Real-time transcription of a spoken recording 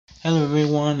Hello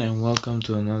everyone and welcome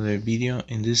to another video.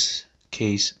 In this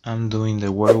case I'm doing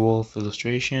the werewolf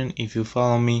illustration. If you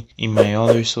follow me in my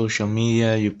other social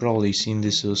media, you've probably seen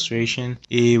this illustration.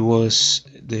 It was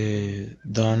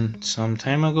done some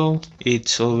time ago.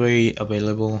 It's already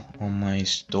available on my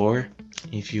store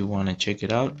if you want to check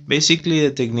it out. Basically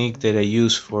the technique that I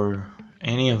use for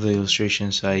any of the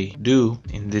illustrations I do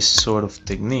in this sort of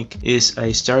technique is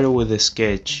I started with a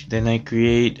sketch, then I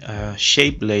create a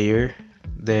shape layer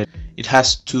that it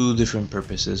has two different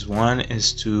purposes. One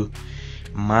is to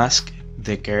mask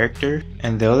the character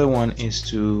and the other one is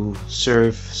to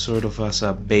serve sort of as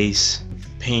a base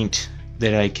paint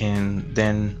that I can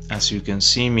then, as you can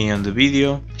see me on the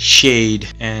video, shade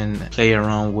and play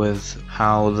around with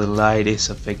how the light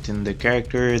is affecting the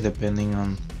character depending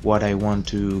on what I want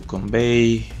to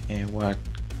convey and what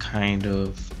kind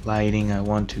of lighting I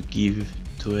want to give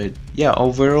to it. Yeah,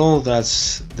 overall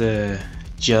that's the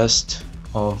gist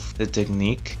of the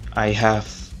technique. I have,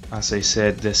 as I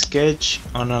said, the sketch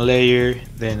on a layer,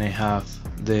 then I have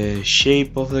the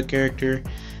shape of the character,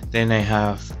 then I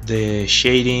have the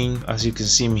shading. As you can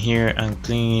see me here, I'm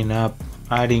cleaning up,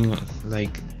 adding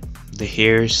like the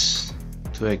hairs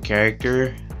to a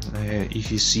character.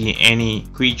 If you see any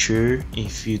creature,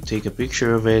 if you take a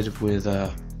picture of it with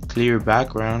a clear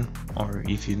background, or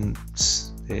if you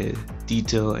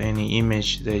detail any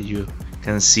image that you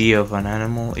can see of an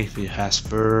animal, if it has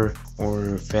fur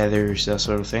or feathers, that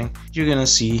sort of thing, you're gonna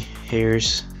see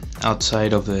hairs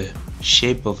outside of the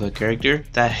shape of the character.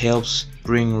 That helps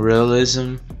bring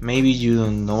realism. Maybe you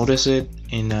don't notice it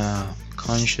in a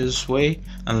conscious way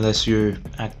unless you're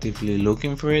actively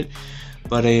looking for it,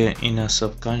 but in a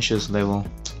subconscious level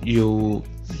you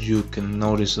can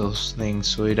notice those things,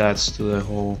 so it adds to the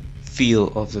whole feel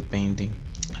of the painting.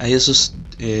 I also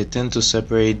tend to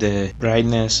separate the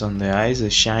brightness on the eyes, the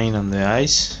shine on the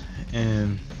eyes,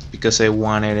 because I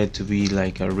wanted it to be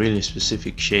like a really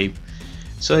specific shape,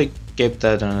 so I kept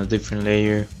that on a different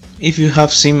layer. If you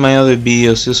have seen my other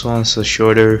videos, this one's a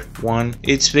shorter one.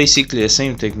 It's basically the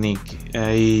same technique.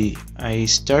 I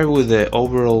start with the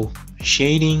overall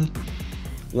shading.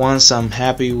 Once I'm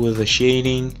happy with the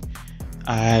shading,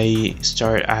 I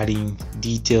start adding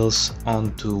details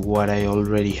onto what I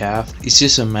already have. It's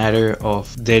just a matter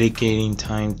of dedicating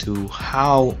time to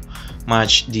how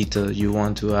much detail you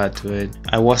want to add to it.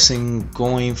 I wasn't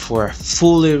going for a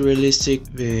fully realistic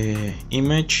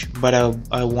image, but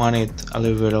I wanted a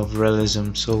little bit of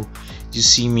realism, so you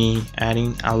see me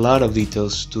adding a lot of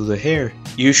details to the hair.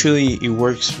 Usually it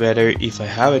works better if I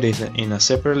have it in a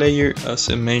separate layer, as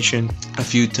I mentioned a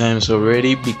few times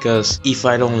already, because if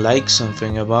I don't like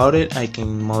something about it, I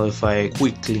can modify it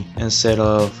quickly instead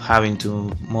of having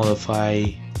to modify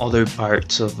other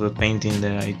parts of the painting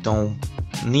that I don't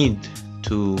need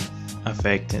to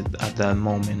affect it at that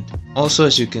moment. Also,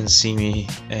 as you can see me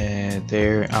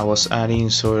there, I was adding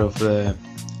sort of the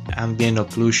ambient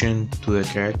occlusion to the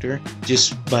character.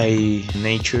 Just by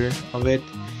nature of it,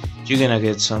 you're gonna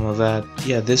get some of that.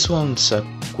 Yeah, this one's a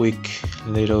quick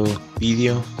little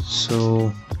video,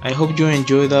 so I hope you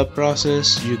enjoy that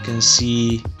process. You can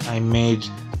see I made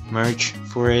merch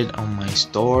for it on my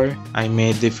store. I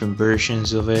made different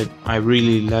versions of it. I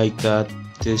really like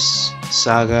this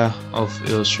saga of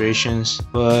illustrations,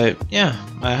 but yeah,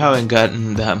 I haven't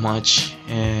gotten that much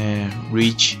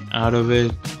reach out of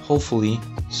it. Hopefully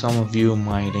some of you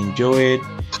might enjoy it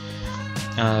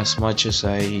as much as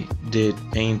I did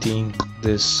painting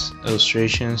these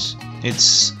illustrations.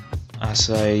 It's,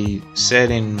 as I said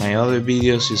in my other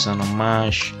videos, it's an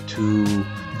homage to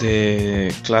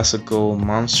the classical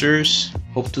monsters.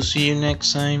 Hope to see you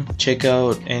next time. Check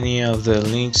out any of the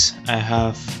links I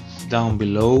have down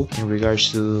below in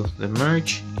regards to the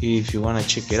merch. If you want to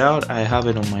check it out, I have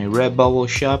it on my Redbubble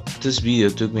shop. This video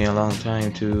took me a long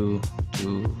time to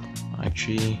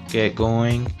actually get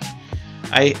going.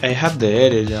 I had the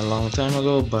edit a long time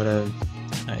ago, but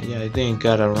yeah, I didn't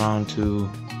get around to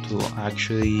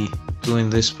actually doing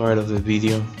this part of the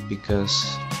video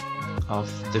because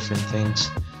of different things,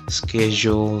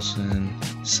 schedules and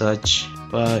such.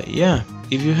 But yeah,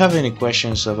 if you have any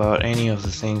questions about any of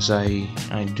the things I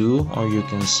do or you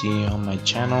can see on my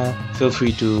channel, feel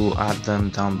free to add them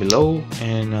down below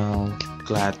and I'll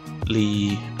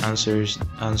gladly answer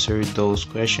those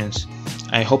questions.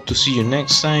 I hope to see you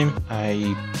next time.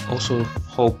 I also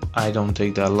hope I don't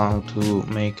take that long to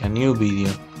make a new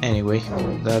video. Anyway,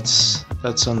 that's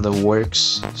on the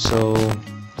works, so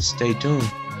stay tuned.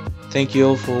 Thank you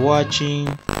all for watching.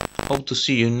 Hope to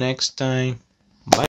see you next time.